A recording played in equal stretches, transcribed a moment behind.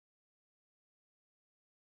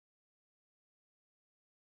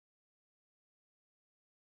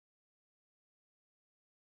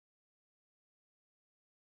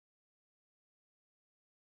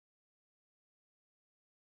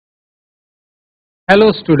Hello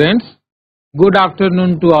students, good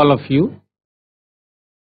afternoon to all of you.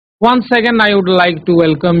 Once again I would like to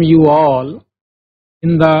welcome you all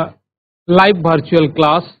in the live virtual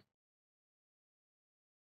class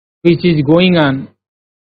which is going on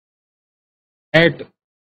at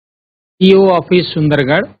EO office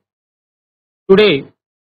Sundargarh. Today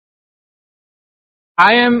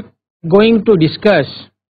I am going to discuss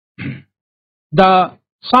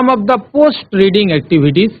some of the post reading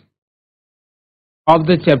activities of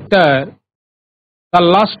the chapter The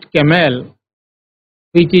Lost Camel,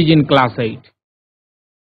 which is in class 8.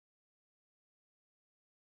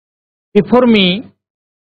 Before me,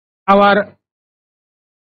 our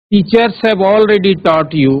teachers have already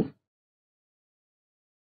taught you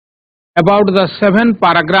about the 7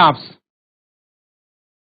 paragraphs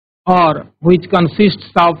which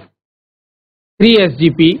consists of 3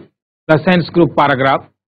 SGP, the sense group paragraph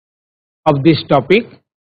of this topic,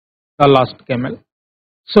 the lost camel.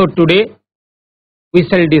 So today we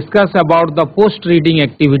shall discuss about the post reading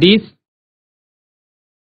activities.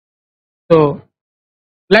 So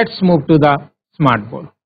let's move to the smart board.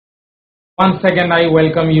 Once again I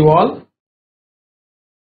welcome you all.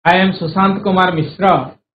 I am Susanta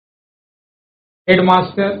Mishra,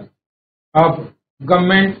 Headmaster of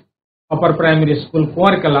Government Upper Primary School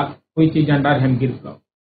Kuarkala, which is under Hemgir Block.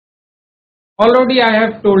 Already I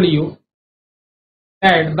have told you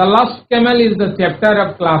that The Lost Camel is the chapter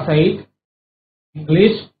of class 8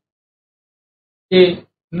 English, a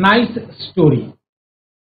nice story.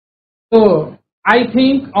 So I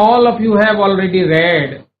think all of you have already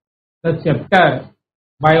read the chapter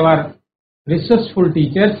by our resourceful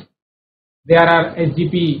teachers. There are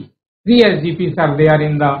SGP, 3 SGPs are there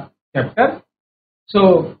in the chapter.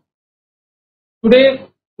 So today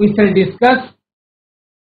we shall discuss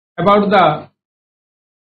about the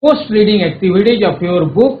post reading activities of your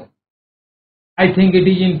book. I think it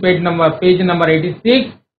is in page number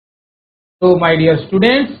 86. So my dear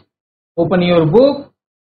students, open your book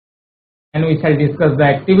and we shall discuss the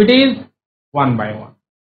activities one by one.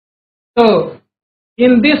 So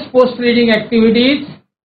in this post reading activities,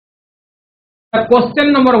 the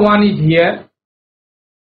question number 1 is here.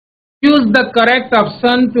 Choose the correct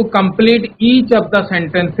option to complete each of the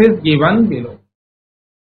sentences given below.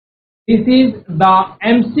 This is the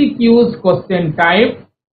MCQ's question type.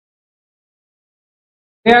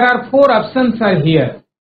 There are 4 options are here.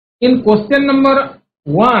 In question number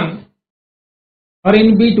 1 or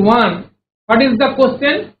in bit 1, what is the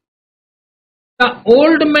question? The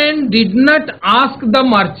old man did not ask the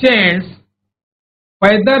merchants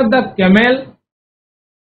whether the camel.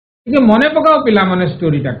 मने पकाओ पिला मने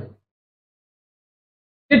story torque.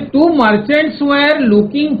 The 2 merchants were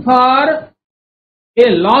looking for a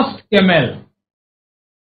lost camel.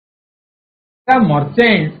 The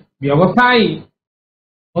merchant व्यवसायी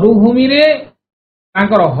मरुभूमि रे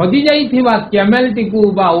तांकर हजी जाइथिबा camel टिकु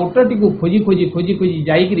बा ओटो टिकु खोजी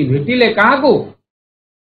जाइकरी भेटिले काहाको?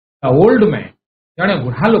 The old man, जणे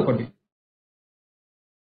बुढ़ा लोकटी.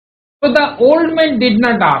 So the old man did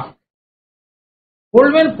not ask.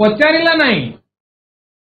 Old man पचारिला नहीं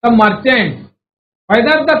the merchant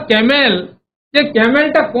whether the camel, J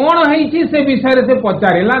camel टा कौन है से विषय से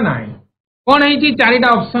पचारिला नहीं. कौन है 4टा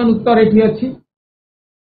ऑप्शन उत्तर एठी अछि.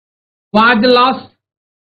 Was lost,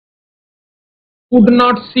 could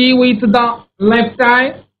not see with the left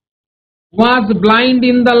eye, was blind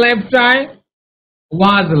in the left eye,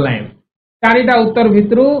 was lame. 4टा उत्तर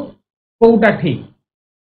भितरु कोउटा ठीक.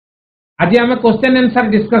 आज आमे क्वेश्चन आंसर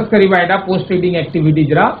डिस्कस करिबा एटा पोस्ट रीडिंग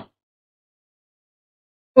एक्टिविटीज रा.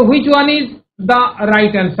 So which one is the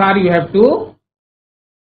right answer you have to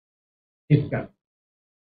discuss.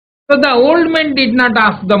 So the old man did not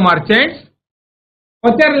ask the merchants,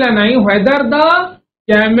 पचारिला नहीं whether the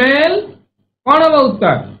camel, कौन होगा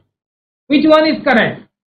उत्तर? Which one is correct?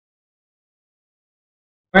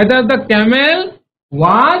 Whether the camel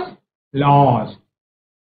was lost.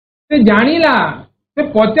 से जानिला से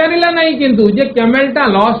पचारिला नहीं किंतु जे camel टा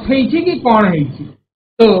lost है कि कौन है.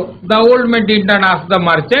 So the old man did not ask the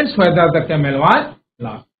merchants whether the camel was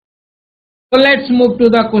lost. So let's move to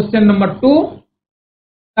the question number 2.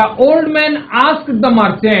 The old man asked the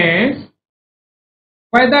merchants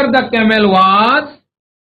whether the camel was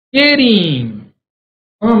carrying.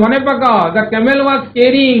 मने पकाओ, the camel was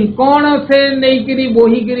carrying. कौन से नहीं करी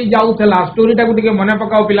बोही करी जाऊ थला. Story टाकु टिके मने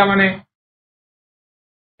पकाओ पिला माने.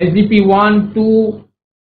 SGP 1, 2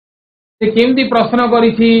 से केमती प्रश्न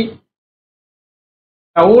करी थी.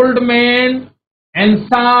 The old man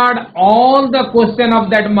answered all the question of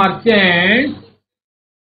that merchant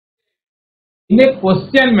in a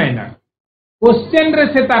question manner. Question रे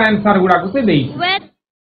से तार आंसर गुडा को से देई.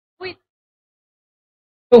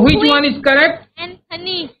 So which one is correct? And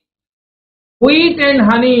honey. Wheat and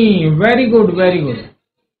honey. Very good, very good.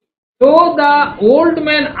 So the old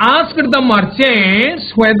man asked the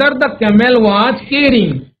merchants whether the camel was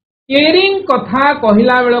carrying. Carrying कथा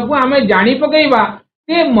कहला बेला को आमे जानी पकेइबा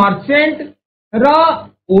से मर्चेंट रा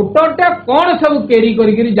ओटटा कोन सब कैरी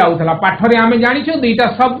करी जाउथला पाठरे आमे जानी छु दुईटा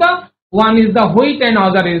शब्द one is the wheat and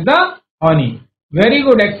other is the honey. Very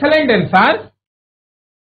good, excellent answer.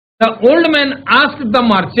 The old man asked the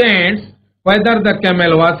merchants whether the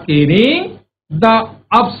camel was carrying. The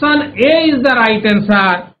option A is the right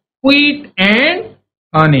answer, wheat and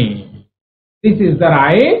honey. This is the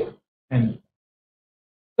right answer.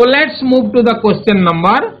 So let's move to the question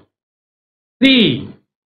number 3.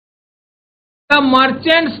 The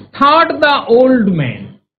merchants thought the old man.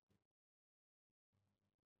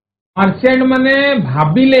 Merchant माने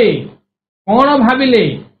भाबिले कौन भाबिले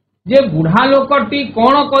जे बुढ़ा लोकटी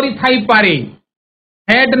कौन करी Thai पारे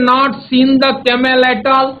had not seen the camel at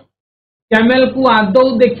all. Camel को आदौ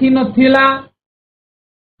देखी नथिला.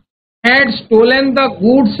 had stolen the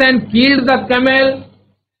goods and killed the camel.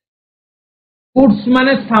 goods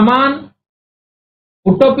माने सामान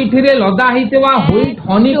उट पिठी रे लदा हितवा wheat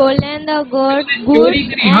Honey stolen the goods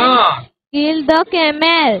and killed the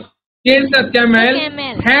camel. Killed the camel,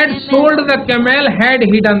 had sold the camel, had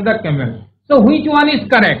hidden the camel. So which one is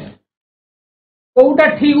correct? कोउटा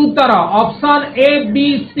ठीक उत्तर option A B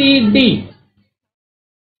C D.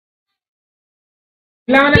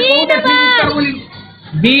 पिलाने कोउटा ठीक उत्तर बोली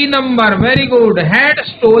B number. Very good. had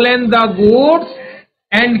stolen the goods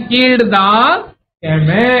and killed the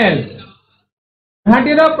camel.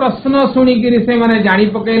 घाटीर प्रश्न शुणिकी से माने जानी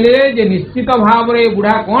पकेले जे निश्चित भाव रे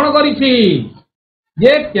बुढ़ा कौन करिछि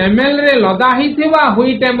जे कैमेल रे लदा हिथिबा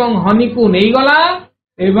व्हीट एवं हनी को नहीं गला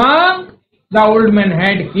एवं the old man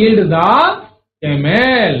had killed the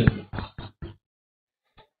camel.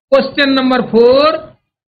 Question number 4.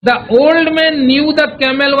 The old man new the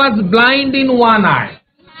camel was blind in one I.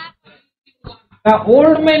 The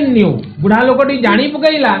old man new बुढ़ा लोकटी जानी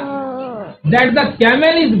पकईला that the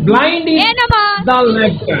camel is blind in the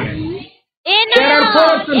left I. There are 4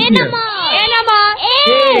 options here.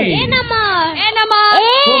 Okay.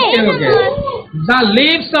 The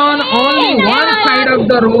leaves on only one side of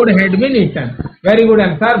the road had been eaten. Very good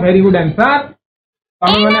answer. Very good answer.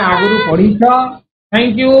 तमे माने आगुरु पढ़ीछ.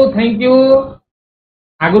 Thank you.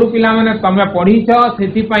 आगुरु पिला माने तमे पढ़ीछ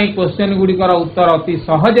सेति पई question गुडी कर उत्तर अति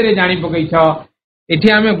सहज रे जानि पकईछ. एठी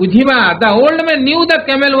हमें बुझिबा the old man new the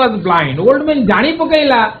camel was blind. Old man जानि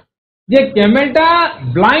पकईला जे कैमेलटा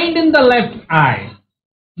ब्लाइंड इन द लेफ्ट आई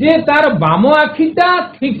जे तार बाम आखिटा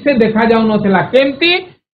ठीक से देखा जाउ नथिला. केमती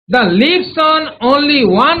the leaves on only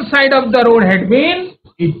one side of the road had been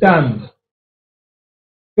eaten.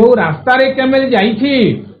 जो रास्ता रे camel जाईछि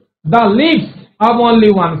the leaves of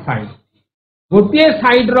only one side गोटे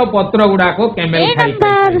साइड रो पत्र गुडा को कैमेल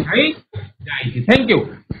खाई जाईछि. Thank you.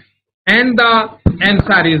 And the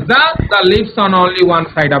answer is the leaves on only one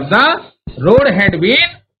side of the road had been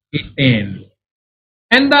eaten.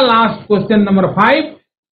 And the last question number 5.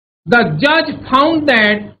 The judge found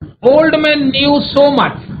that old man knew so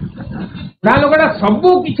much. बुढ़ा लोकटा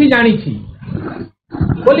सबु किछि जानी छी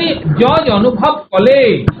बोली जज अनुभव कले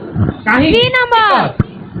काहे.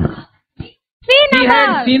 He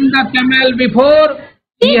had seen the camel before.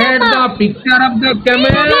 He had the picture of the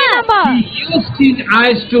camel. He used his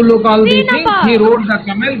eyes to look all these things. He rode the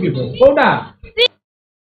camel before. Kota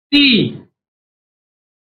C.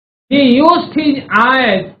 He used his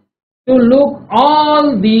eyes to look all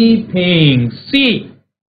the things.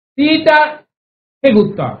 C टा ठीक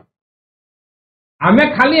उत्तर. आमे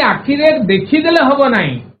खाली आखिरे देखिदेले हबो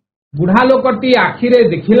नाही. बुढ़ा लोकटी आखिरे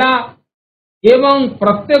देखिला एवं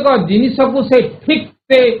प्रत्येक जिनिस को से ठीक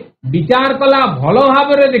से विचार कला भलो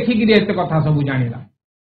भाबरे देखिकि एते कथा सब जानिला.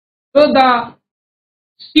 So the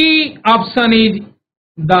C option is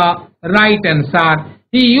the right answer.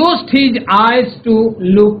 He used his eyes to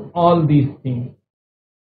look all these things.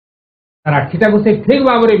 राखीटा को से ठीक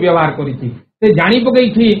भाव रे व्यवहार करिछि. से जानि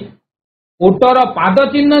पकैछि ओटर पाद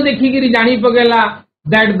चिन्ह देखिकि जानि पकेला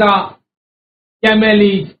that the camel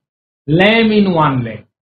is lame in one leg.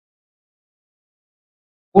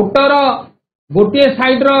 ओटर गोटे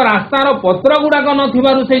साइड रो रास्ता रो पत्र गुडा को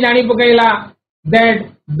नथिबारु से जानि पकेला that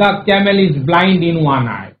the camel is blind in one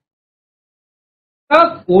आई.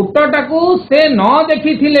 ओटटा को से न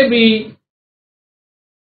देखी थिले भी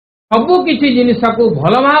सबु किछि जिनिस को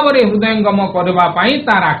भल भाव रे हृदयंगम करबा पई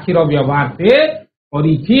तार आखिर व्यवहार से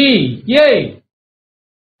करिछि के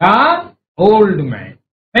the old man.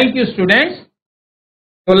 Thank you students.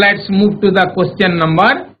 So let's move to the question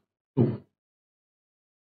number 2.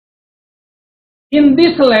 In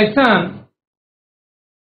this lesson,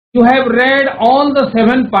 you have read all the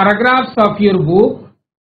 7 paragraphs of your book.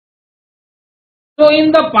 So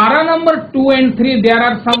in the para number 2 and 3, there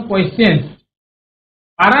are some questions.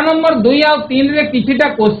 Para number 2 और 3 रे किछिटा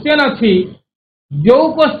question अछि जो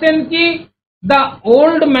question की the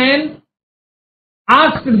old man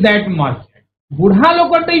asked that merchant. बुढ़ा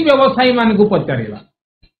लोकटी व्यवसायी मान को पचारिला.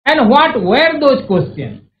 And what were those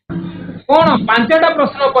questions? कौन पांचटा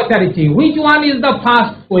प्रश्न पचारिछि. Which one is the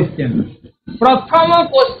first question? प्रथम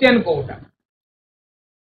क्वेश्चन कोटा.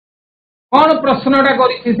 कौन प्रश्नटा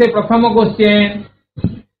करिछि से प्रथम question.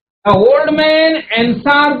 The old man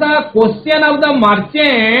answered the question of the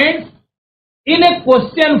merchant in a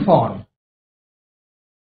question form.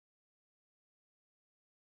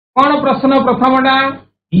 कौन प्रश्न प्रथमटा.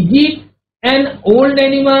 Is it an old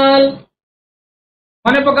animal?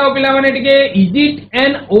 मने पकाओ पिला माने टिके. Is it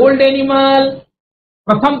an old animal?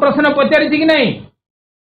 प्रथम प्रश्न पचारिछि कि नहीं.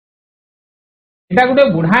 एटा गुटे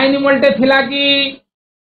बुढ़ा एनिमल टे थिला कि.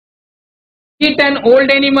 Is it an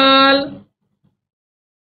old animal?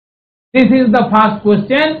 This is the first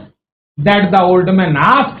question that the old man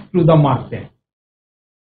asked to the merchant.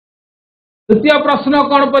 द्वितीय प्रश्न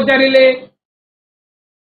कौन पचारिले.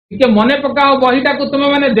 टिके मने पकाओ बहीटा को तुम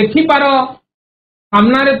माने देखि पारो.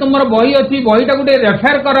 सामना रे तुमर बही अछि. बहीटा गुटे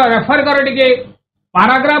रेफर कर टिके.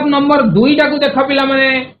 पैराग्राफ नंबर 2 टा को देख पिला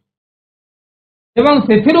माने. एवं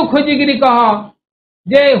सेथिरु खोजि गिरी कह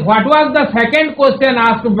जे what was the second question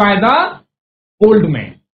asked by the old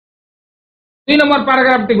man. 3 number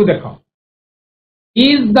paragraph T को देखो.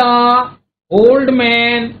 Is the old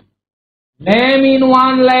man lame in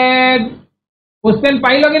one leg? Question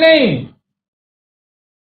pilo कि नहीं.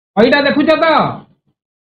 एटा देखुछ तो.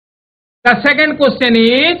 The second question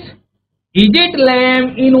is it lame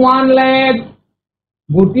in one leg?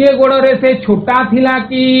 गोटिए गोड़ रे से छोटा थिला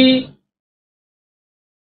कि.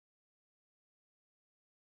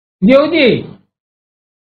 जी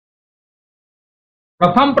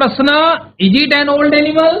प्रथम प्रश्न is it an old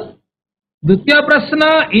animal. द्वितीय प्रश्न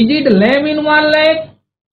is it lame in one leg.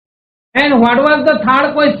 And what was the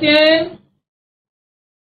third question?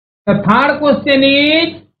 The third question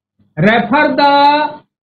is refer the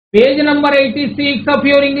page number 86 of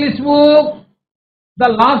your English book, the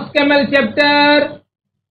last camel chapter,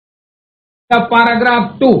 the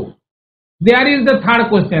paragraph 2. There is the third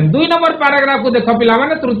question. 2 number paragraph को देखो पिला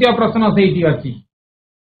माने. तृतीय प्रश्न सेठी अछि.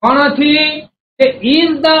 कौन अछि.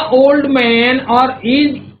 Is the old man or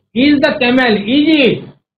is the camel, is it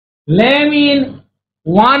lame in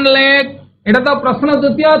one leg? एटा तो प्रश्न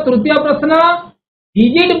द्वितीय. तृतीय प्रश्न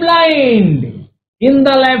is it blind in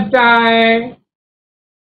the left eye?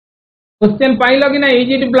 Question pilo कि नहीं.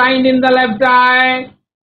 is it blind in the left eye?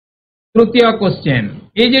 तृतीय question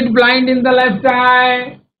is it blind in the left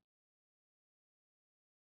eye?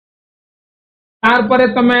 तार परे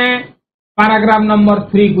तमे पैराग्राफ नंबर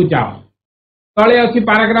 3 को जाओ. तळे अछि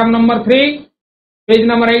paragraph number 3 page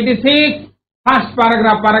number 86 first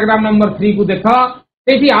paragraph number 3 को देखो.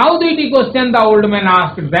 सेठी आउ दुईटी question the old man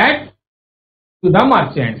asked that to the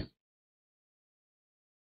merchant.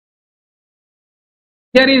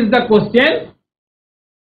 Here is the question.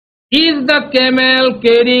 Is the camel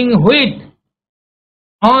carrying wheat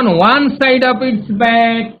on one side of its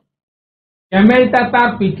back? Camel ता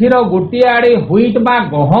तार पिठीर गोटे आड़े wheat बा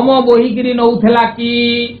गहम बोहिकिरी नउथला कि.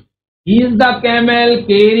 Is the camel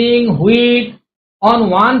carrying wheat on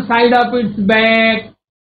one side of its back?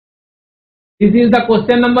 This is the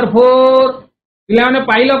question number 4. पिलाने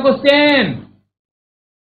pilo question.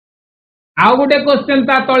 आउ गोटे question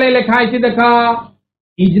ता तळे लेखा अछि देखो.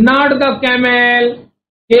 Is not the camel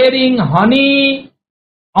carrying honey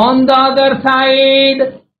on the other side?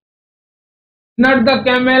 Not the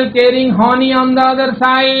camel carrying honey on the other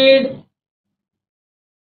side?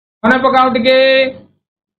 मने पकाउ टिके.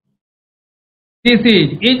 This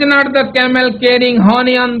is not the camel carrying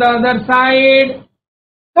honey on the other side?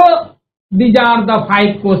 So these are the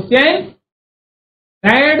 5 questions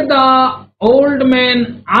that the old man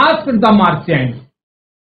asked the merchant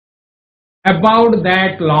about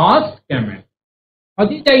that lost camel.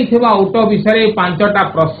 हजी जाइथिबा auto विषय 5टा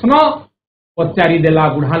प्रश्न पचारि देला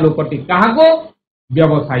बुढ़ा लोकटी काहाको.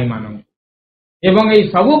 व्यवसायी मानन. एवं ए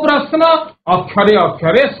सब प्रश्न अक्षरे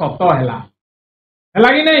अक्षरे सत हैला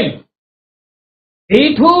कि नहीं.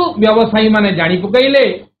 एठू व्यवसायी माने जानी पकईले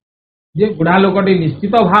जे बुढ़ा लोकटी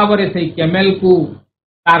निश्चित भाव में से कैमेल को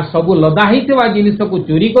तार सबू लदा होइथिबा जिनिस को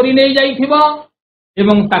चोरी करी नहीं जाइथिबो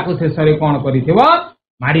एवं ताकू शेष रे कोन करिथिबो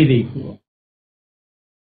मारी देइथिबो.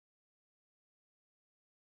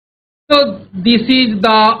 So this is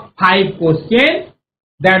the 5 questions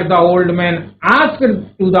that the old man asked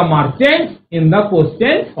to the merchant in the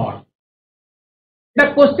question form.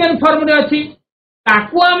 The question form रे अछि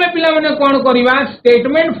ताकू आमे पिला माने कोन करिवा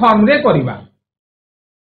स्टेटमेंट फॉर्म रे करिवा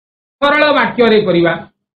सरल वाक्य रे करिवा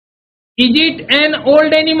is it an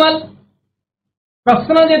old animal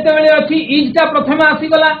प्रश्न जेते बेले अछि इज ता प्रथमे आसी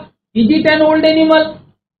गला is it an old animal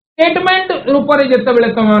statement रूप रे जेते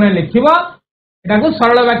बेले तुम माने लिखिबो एटा को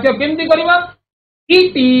सरल वाक्य केमती करिवा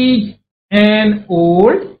it is an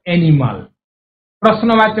old animal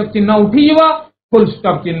प्रश्नवाचक चिन्ह उठी जीव फुल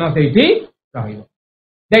स्टॉप चिन्ह सेठी रहिबो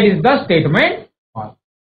that is the statement form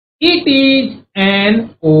it is an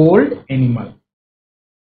old animal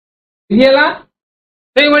बुझियला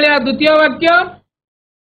सेई भलिया द्वितीय वाक्य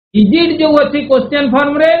इज इट जो अछि क्वेश्चन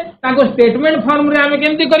फॉर्म रे ताको स्टेटमेंट फॉर्म रे आमे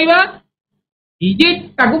केमती करिवा इज इट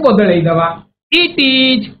ताको बदलै दवा इट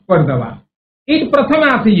इज कर दवा इट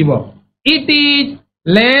प्रथमे आसी जीव it is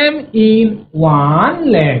lamb in one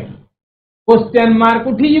leg question mark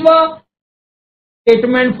उठी जीव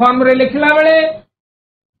स्टेटमेंट फॉर्म रे लिखला बेले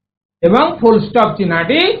एवं फुल स्टॉप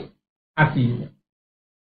चिन्हटी आसी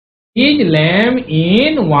is lamb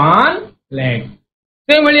in one leg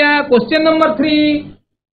से भलिया question number 3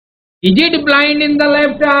 is it blind in the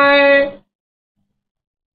left I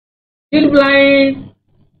is blind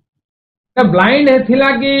the blind है थिला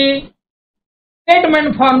कि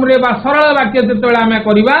स्टेटमेंट फॉर्म रे बा सरल वाक्य जेतोळे आमे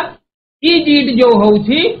करिवा इज इट जो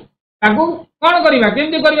होउछि ताकू कोन करिवा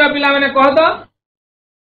केमति करिवा पिला माने कह दो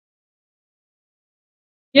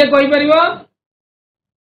ये कहि परिबो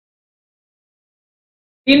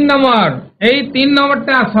 3 नंबर एई 3 नंबर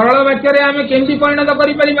ता सरल वाक्य रे आमे केमति परिणत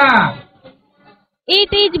करि परिबा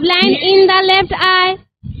it is blind in the left I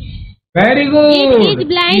very good it is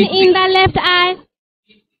blind in the left I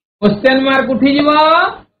question mark उठी जीवो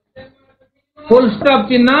फुल स्टॉप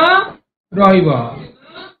चिन्ह रहिबो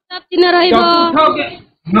स्टॉप चिन्ह रहिबो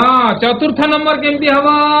हां चतुर्थ नंबर केमती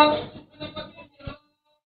हबो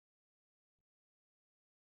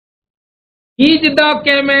इज द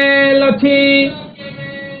कैमेल अछि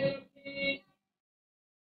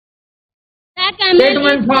the camel is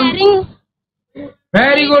carrying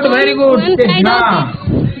very good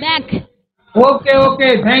back okay okay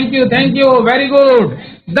thank you very good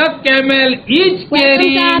the camel is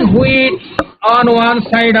carrying wheat on one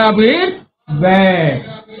side of it back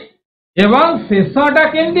एवं शेषटा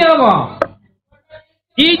केमती हबो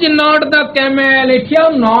is not the camel एठिया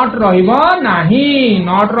not रहिबो नाही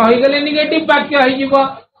not रहि गेले negative वाक्य होई जीवो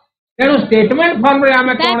तेनु स्टेटमेंट फॉर्म रे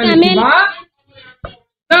आमे कोन लिखिबा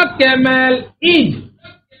the camel is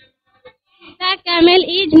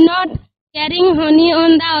not carrying honey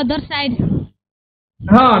on the other side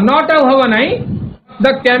हां नॉट हबो नाही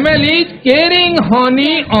The camel is carrying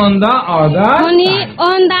honey on the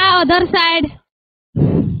other side.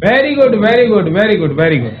 Very good.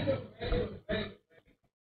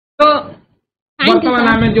 तो वर्तमान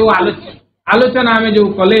आमे जो आलोचना आमे जो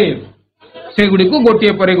कले से गुडी को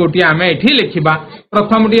गोटिए परे गोटिए आमे एठी लिखिबा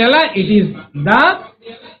प्रथम डी हला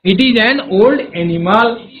it is an old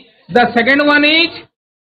animal. The second one is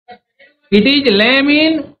it is lame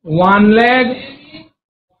in one leg.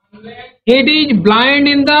 It is blind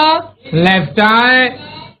in the left eye.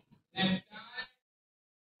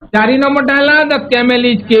 4 number डाला the camel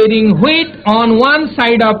is carrying wheat on one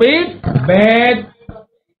side of its back.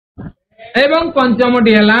 एवं पंचम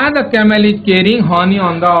डाला the camel is carrying honey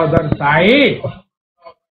on the other side.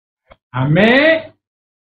 हमें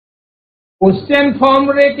question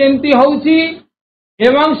form रे केमती होउची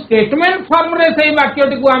एवं statement form रे सही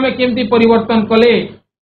वाक्यटी को हमें केमती परिवर्तन कले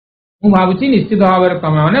मु भाबुची निश्चित भाव में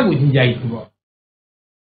तमे माने बुझी जाइथिबो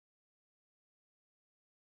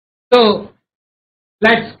तो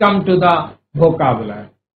let's come to the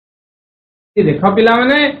vocabulary देखो पिला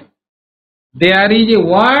माने there is a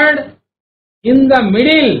word in the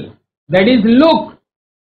middle that is look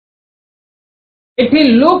एठी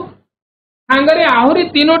लुक सांगरे आहुरी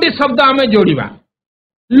तीनोटी शब्द आमे जोड़िबा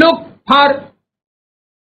look for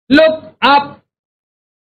look up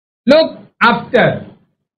look after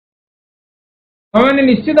तमें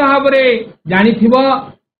निश्चित भाव में जानी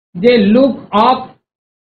जे लुक अप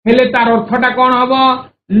हेले तार अर्थटा कौन हम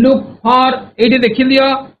लुक फॉर ये देखी दियो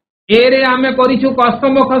ए रे आमे करिछु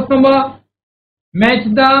कस्तम match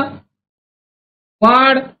the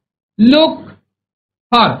word look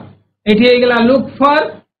for एठी गला लुक फॉर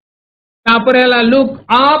तापर हला लुक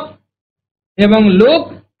अप एवं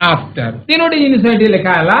लुक आफ्टर तीनोटी जिनिस एठी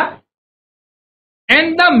लिखा हला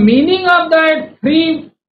and the meaning of that three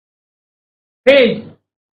page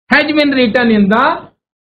has been written in the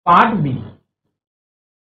part B.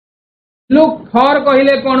 Look for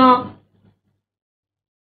कहले कोन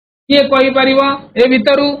किए कहि परिबो ए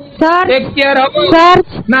भितरु टेक केयर हो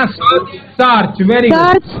सर्च ना search very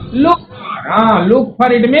good look look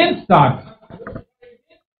for it means search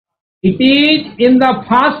it is in the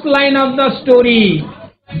first line of the story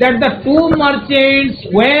that the two merchants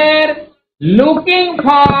were looking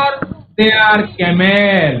for their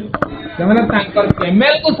camel सेमने तांकर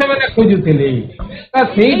camel को सेमने खोजुथिले त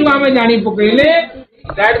सेइटु आमे जानि पकइले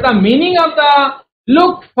that the meaning of the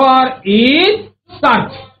look for is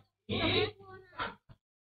search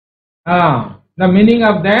the meaning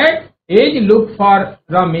of that is look for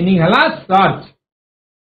the meaning हला search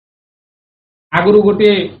आगुरु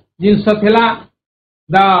गोटे जिंस थिला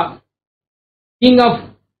the king of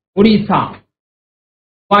Odisha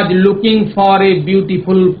was looking for a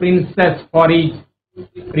beautiful princess for his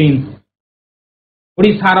prince.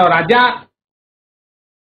 Odisha रो राजा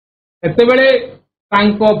एतेबेले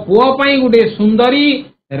तांको पुओ पई गुटे सुंदरी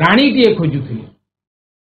रानी TA खोजुथिले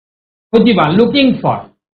खोजिबा looking for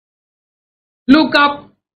look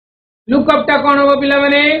up ता कोन हो पिला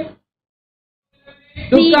माने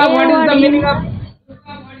look up what is the meaning of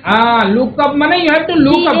look up माने you have to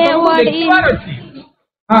look up तो देखिबार अछि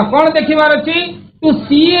कौन देखिबार अच्छी to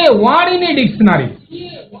C a word in a dictionary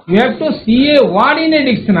you have to C a word in a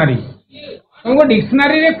dictionary तुमको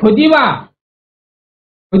डिक्शनरी रे खोजिबा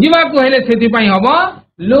को हेले सेति पई हबो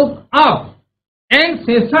लुक अप एंड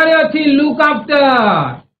शेषरे अच्छी look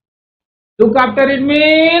after it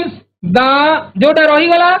means the जोटा रही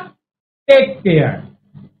गला take care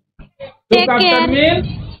look after means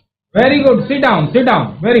very good sit down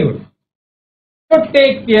very good तो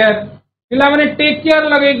टेक केयर पिला माने टेक केयर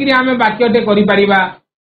लगे कि आमे वाक्यटे करि परिबा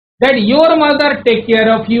that your mother take care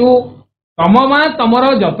of you तम मां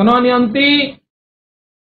तमरो जत्न नियंती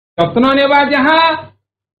जत्न नेबा जहा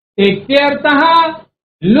टेक केयर ताहा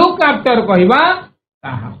लुक आफ्टर कहिबा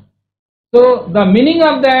ताहा so the meaning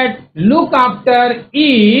of that look after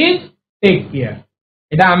is take care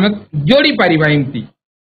एटा आमे जोड़ी परिबा इनती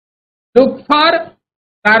लुक फॉर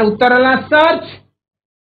तार उत्तर ला search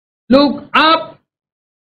look up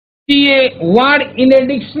see a word in a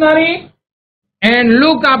dictionary and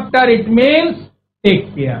look after it means take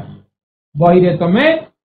care बही रे तमे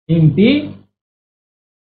इनती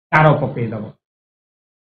तारो पके दबो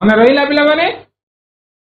मने रहिला पिला माने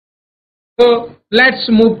so let's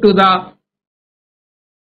move to the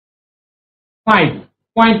 5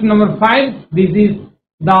 point number 5 this is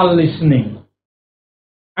the listening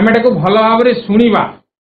हमें को भलो भाबरे सुनिबा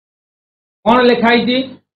कोन लिखाई छी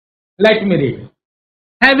let me read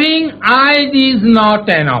Having eyes is not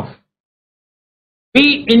enough.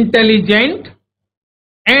 Be intelligent,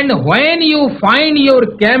 and when you find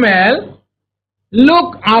your camel,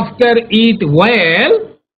 look after it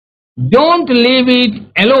well. Don't leave it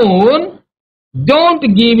alone. Don't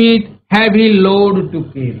give it heavy load to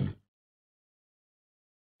carry.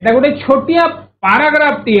 एटा गोटे छोटिया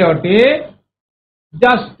paragraph T अटे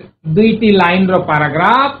just दुईटी line रो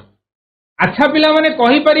paragraph अच्छा पिला माने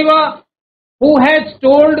कहि परिबा Who has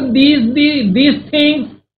told these things?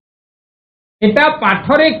 एटा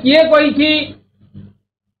पाठरे किए कहि छी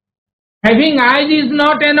Having eyes is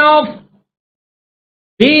not enough.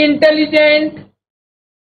 Be intelligent,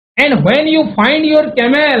 and when you find your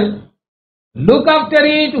camel, look after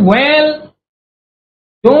it well.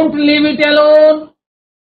 Don't leave it alone.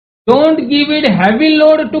 Don't give it heavy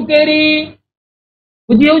load to carry.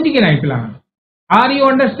 बुझी होची कि नहीं पिला? Are you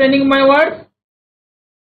understanding my words?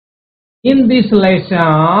 In this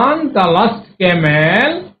lesson, the lost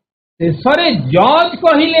camel, sorry, judge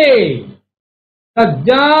कहले, the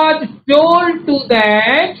judge told to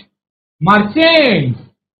that merchant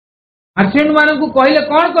मानन को कहले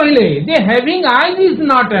कौन कहले, they having eyes is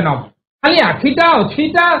not enough, खाली आखिटा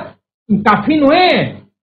अछिटा काफी नुहे,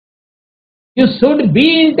 you should be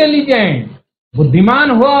intelligent,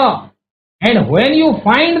 बुद्धिमान हो, and when you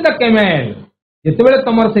find the camel, जितेबेले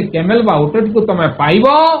तमर से camel बा उटट को तमे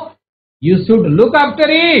पाइबो You should look after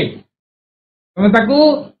it. तुम ताकू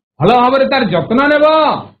भलो भाबरे तार जत्न नेबो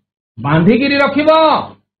बांधिकिरी रखिबो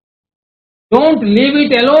Don't leave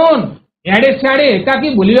it alone. याडे सियाडे एकाकी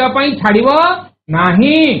बुलिबा पई छाडिबो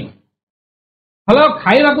नाही भलो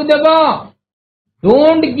खाइबा को देबो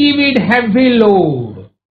Don't give it heavy load.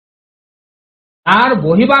 तार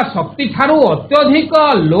बोहिबा शक्ति ठारू अत्यधिक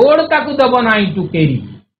लोड ताकू देबो नाही to carry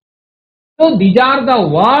So these are the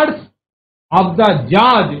words of the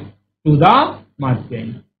judge to the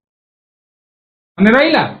merchant. मने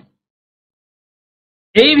रहिला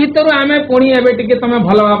एई भितर आमे पुणी एबे टिके तमे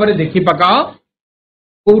भलो भाबरे देखि पकाओ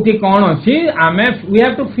कोठी कोन अछि आमे we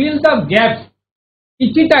have to fill the gaps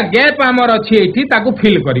किछिटा gap हमर अछि एठी ताकू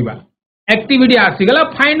फिल करिबा activity आसीगला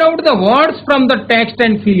find out the words from the text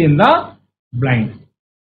and fill in the blank.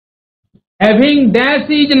 Having dash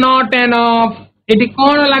is not enough. इटी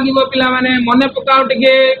कौन लागिबो पिला माने मने पकाओ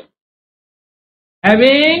टिके.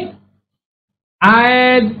 Having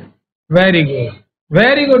eyes, very good,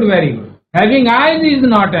 very good, very good. Having eyes is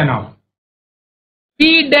not enough.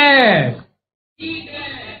 Be dash.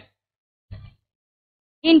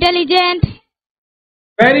 Intelligent.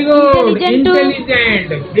 Very good. Intelligent.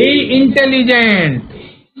 Be intelligent.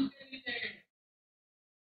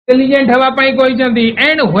 Intelligent हवा पाई कोई चंदी.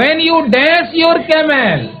 And when you dash your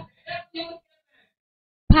camel.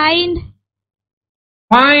 Find.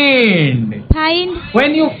 Find.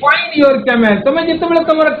 When you find your camel. तुम्हें जितने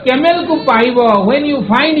तुम्हारा camel को पाइबो. When you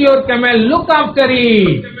find your camel, look after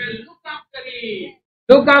it.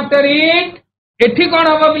 Look after it. एठी कौन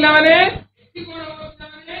होगा पिला माने?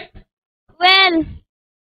 Well.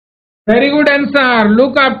 Very good answer.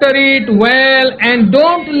 Look after it well and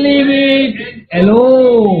don't leave it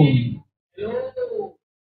alone.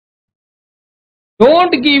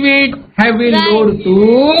 Don't give it heavy load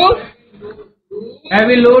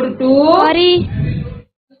to Sorry.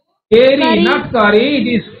 carry, not carry. It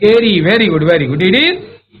is carry. Very good, very good. It is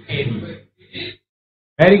carry.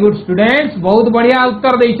 Very good students. बहुत बढ़िया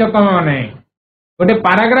उत्तर देई छ तमे माने. गोटे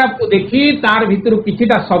paragraph को देखी तार भितर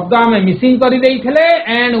किछिटा शब्द आमे मिसिंग करि देइथले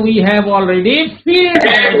and we have already filled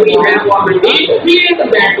that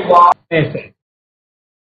box.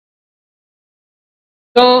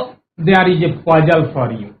 So there is a puzzle for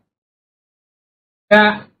you.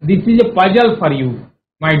 This is a puzzle for you,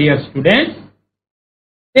 my dear students.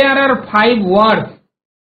 There are 5 words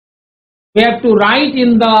we have to write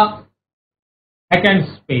in the vacant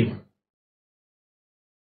space.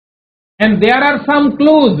 And there are some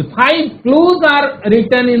clues. 5 clues are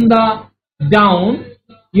written in the down.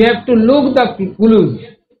 You have to look the clues.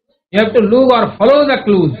 You have to look or follow the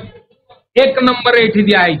clues. एक number एठी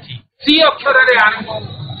दिया आइछि. सी अक्षर रे आरंभ.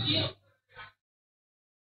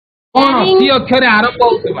 कोन सी अक्षर रे आरंभ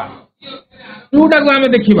होतबा. Clue टाको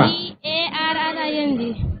हमें देखिबा. CARRING.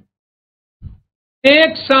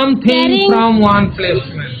 Take something from one place.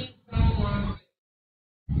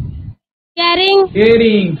 Caring.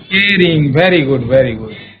 Very good, very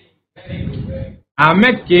good. आमे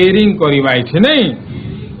caring करिबा छै नहीं.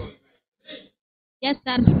 Yes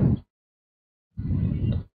sir.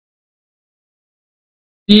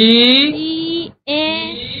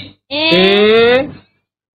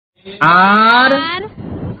 CAR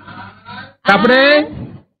तापरे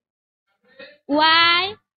YING.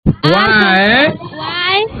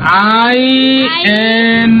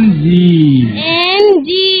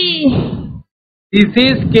 This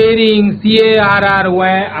is caring. CARRYING.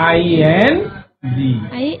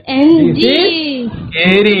 This is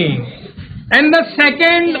caring. And the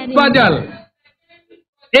second puzzle.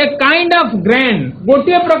 A kind of grain.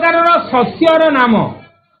 गोटे प्रकार शस्यर नाम.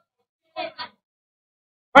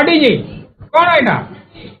 What is it? कौन एटा?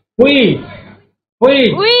 Wheat.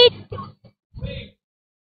 WHEAT.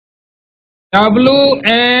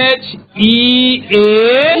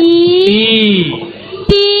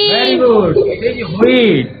 Very good.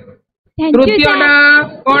 Wheat. तृतीयटा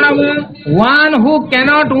कौन हम? One who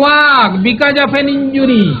cannot walk because of an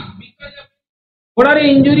injury. गोड़े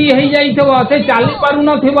injury हो जाइथबो से चाली पारु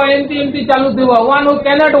नथिबो एंती चालुथिबो. One who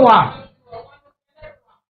cannot walk.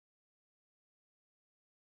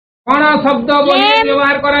 कौन शब्द बोली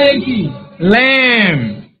व्यवहार करा जाइछि? Lame.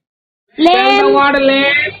 Tell the word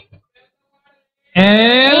lame.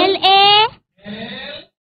 LAME.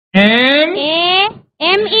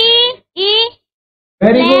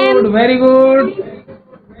 Very good, very good.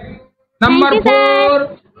 Number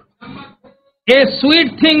 4. A sweet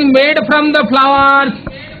thing made from the flowers.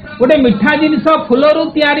 गोटे मिठा जिनिस फुलरू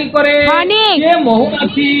तैयारी करे. ये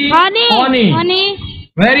महुमाछी. Honey.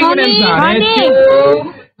 Very good answer. HONEY.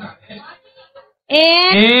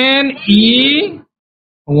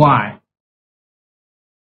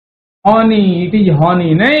 Honey. It is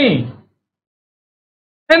honey, nahi?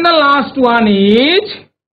 And the last one is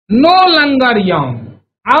no longer young.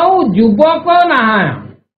 आउ युवक ना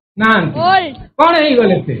Old. कौन है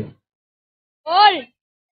गले से?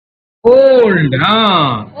 Old. हाँ.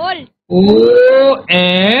 OLD.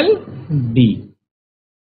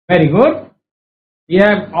 Very good. We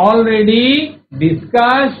have already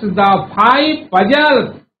discussed the 5 puzzles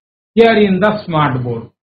here in the smart board.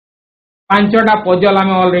 5टा puzzle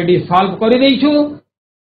हमें already solve कर देइछु.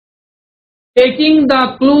 Taking the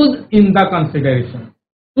clues in the consideration.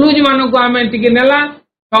 Clues मानो को हमें टिके नेला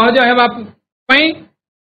सहज हेबा पई.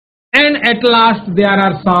 And at last there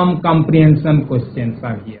are some comprehension questions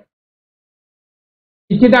are here.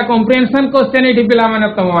 किछिटा comprehension question एठी पिला माने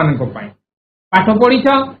तम मानको पई पाठ पढिछ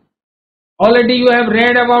already you have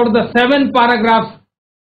read about the 7 paragraphs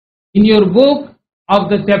in your book of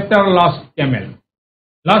the chapter Lost Camel.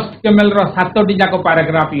 Lost Camel ro 7 jaco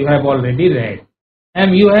paragraph you have already read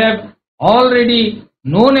and you have already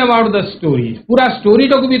known about the story. Pura story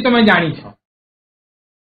to bhi tome jani chho.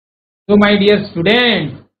 So my dear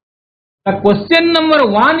students, the question number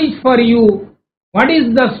 1 is for you. What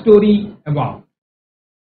is the story about?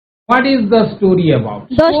 What is the story about?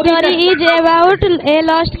 The story is about a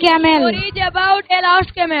lost camel. Story is about a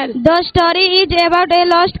lost camel. The story is about a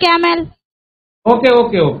lost camel.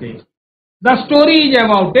 Okay. The story is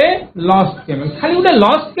about a lost camel. खाली उडे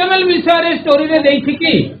lost camel विषय रे story रे देइछि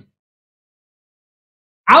कि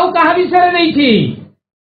आउ कहा विषय रे देइछि?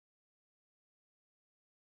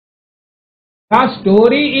 The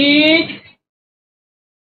story is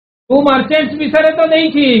two merchants विषय रे तो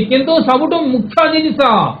देइछि किंतु सबुटु मुख्य जिनिस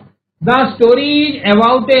the story is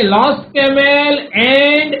about a lost camel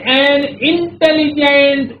and an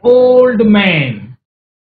intelligent old man.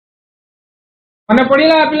 माने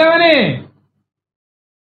पढ़िला पिला माने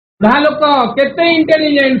बुढ़ा लोक केते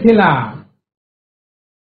इंटेलिजेंट थिला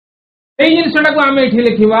एई जिनिसटा को आमे एठी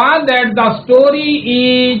लिखिबा that the story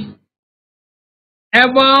is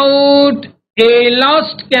about a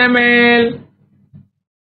lost camel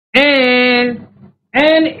and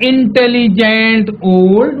an intelligent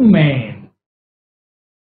old man.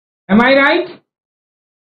 Am I right?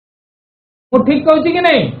 वो ठीक कहूची कि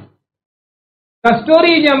नहीं? The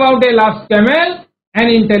story is about a lost camel and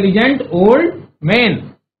intelligent old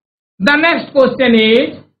man. The next question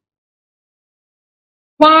is,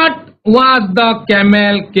 what was the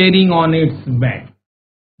camel carrying on its back?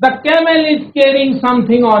 The camel is carrying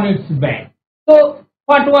something on its back. So,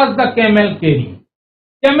 what was the camel carrying?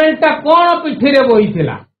 Camel टा कौन पिठी रे बोई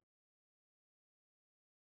थिला?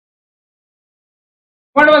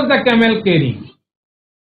 What was the camel carrying?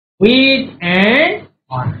 Wheat and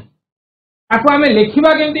honey. आखो हमें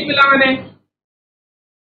लिखिबा केमती पिला माने?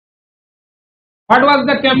 What was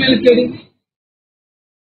the camel carrying?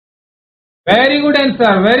 Very good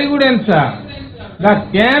answer. The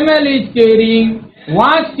camel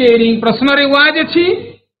was carrying. प्रश्न रे was अछि?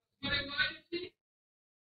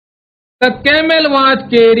 The camel was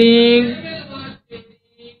carrying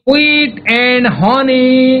wheat and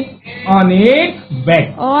honey on its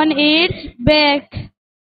back. On its back.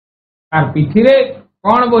 Are पिठिरे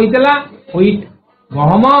कौन बोइतला? Wheat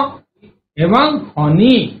गहम एवं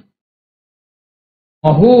honey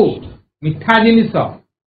महू मिठा जिनिस.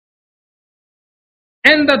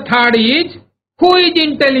 And the third is, who is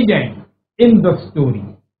intelligent in the story?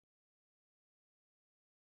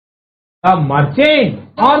 The merchant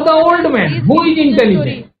or the old man? Who is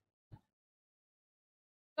intelligent?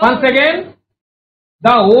 Once again,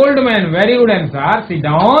 the old man. Very good answer. Sit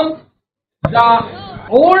down. The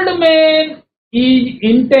old man is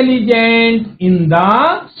intelligent in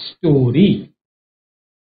the story.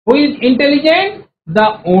 Who is intelligent?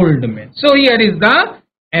 The old man. So here is the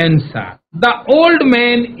answer. The old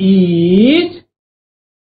man is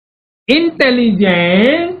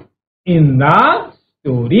intelligent in the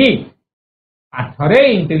story. Athare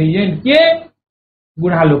intelligent किए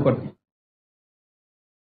बुढ़ा लोक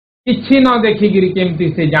किछि न देखिगिरी केमती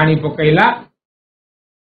से जानी पकैला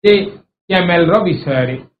जे camel रो विषय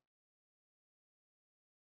रे.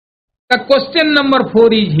 The question number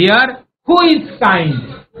 4 is here. Who is kind?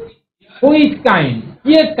 Who is kind?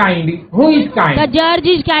 Ye kind. Who is kind? The judge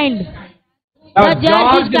is kind. The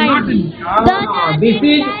judge is kind. This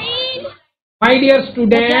is kind. my dear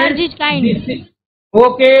student. The judge is kind. This is,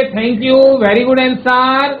 okay, thank you. Very good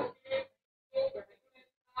answer.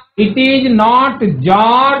 It is not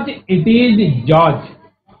George, it is George.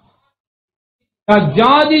 The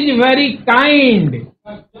judge is very kind.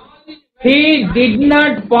 He did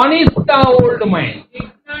not punish the old man.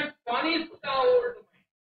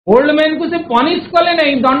 Old man को से punish कले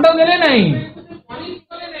नहीं, दंड देले नहीं.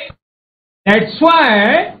 That's why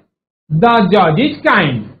the judge is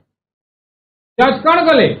kind. Judge कौन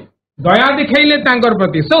कले? दया दिखाइले तांकर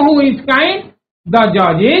प्रति. So who is kind? The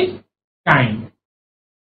judge is kind.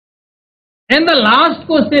 And the last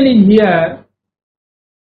question is here.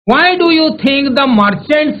 Why do you think the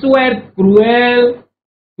merchants were cruel?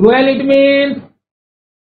 Cruel it means.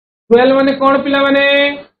 Cruel माने कौन पिला माने?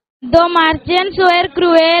 The merchants were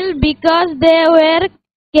cruel because they were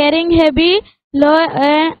carrying heavy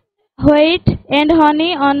wheat and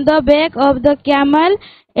honey on the back of the camel.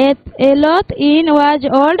 A lot in was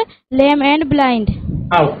old, lame and blind.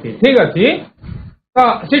 Okay, ठीक है.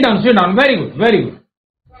 Sit down. Very good.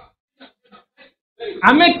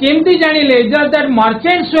 आमे केमती जानिले just that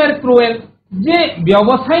merchants were cruel जे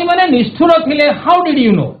व्यवसायी माने निष्ठुर थिले how did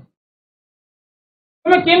you know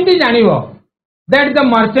आमे केमती जानिबो that the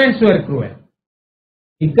merchants were cruel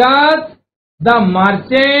because the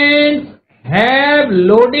merchants have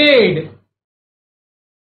loaded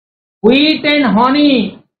wheat and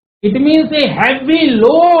honey. It means a heavy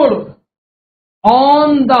load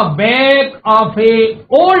on the back of a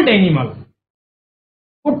old animal.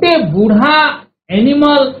 गोटे बुढ़ा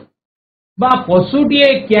animal बा पशुटीए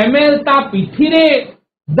camel ता पिठीरे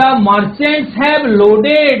the merchants have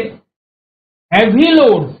loaded heavy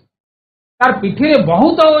loads तार पिठीरे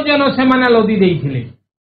बहुत ओजन से माने लदी देइथिले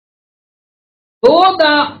तो the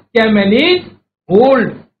camel is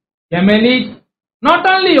old camel is not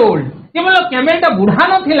only old केवल कैमेल ता बुढ़ा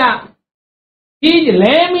नथिला he is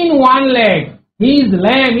lame in one leg he is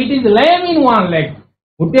lame it is lame in one leg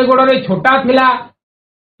गोटे गोड़े छोटा थिला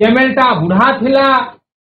कैमेल ता बुढ़ा थिला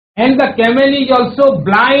and the camel is also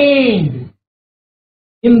blind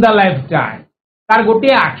in the life time तार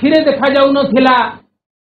गोटे आखिरे देखा जाऊ नथिला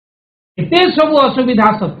एते सब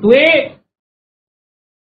असुविधा सत्वे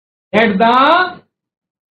at the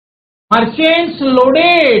merchants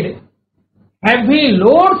loaded heavy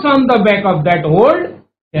loads on the back of that old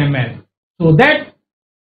camel so that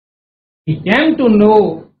he came to know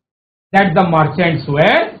that the merchants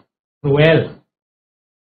were cruel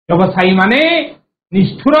व्यवसायी माने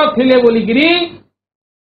निष्ठुर थिले बोलिकिरी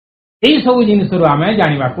एई सब जिनिस रो आमे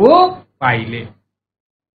जानिबा को पाइले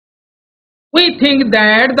we think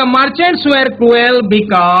that the merchants were cruel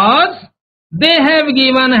because they have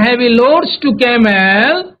given heavy loads to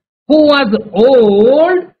camel who was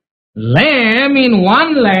old lame in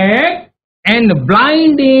one leg and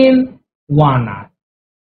blind in one eye.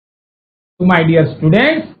 So my dear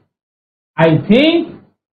students, I think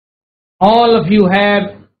all of you have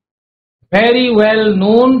very well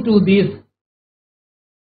known to this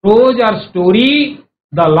prose or story,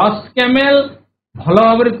 the lost camel. भलो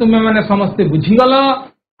भाବରେ तुमे माने समस्ते बुझीगल.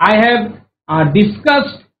 I have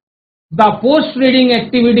discussed the post reading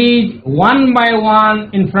activities one by one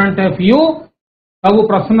in front of you. सबु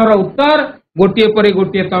प्रश्नर उत्तर गोटे पर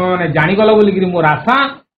गोटे तुम मैंने जानीगल बोलिकी मोर आशा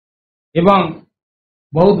एवं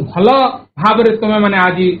बहुत भल भाव तुम मैंने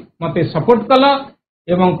आज मत सपोर्ट कल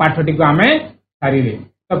एवं पाठटी को आमे सारे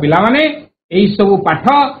तो पिला माने एई सब पाठ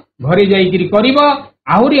घरे जाइकिरी करिब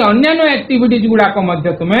आहुरी अन्यान्य एक्टिविटीज गुड़ाक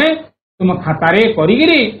तुम्हें तुम खातारे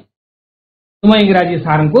करिगिरी तुम इंग्राजी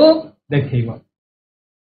सार को देखैब.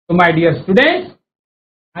 तो माय डियर स्टूडेंट्स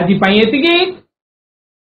आज पाई एतिकी.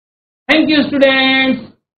 Thank you, students.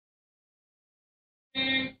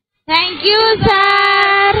 Thank you, sir.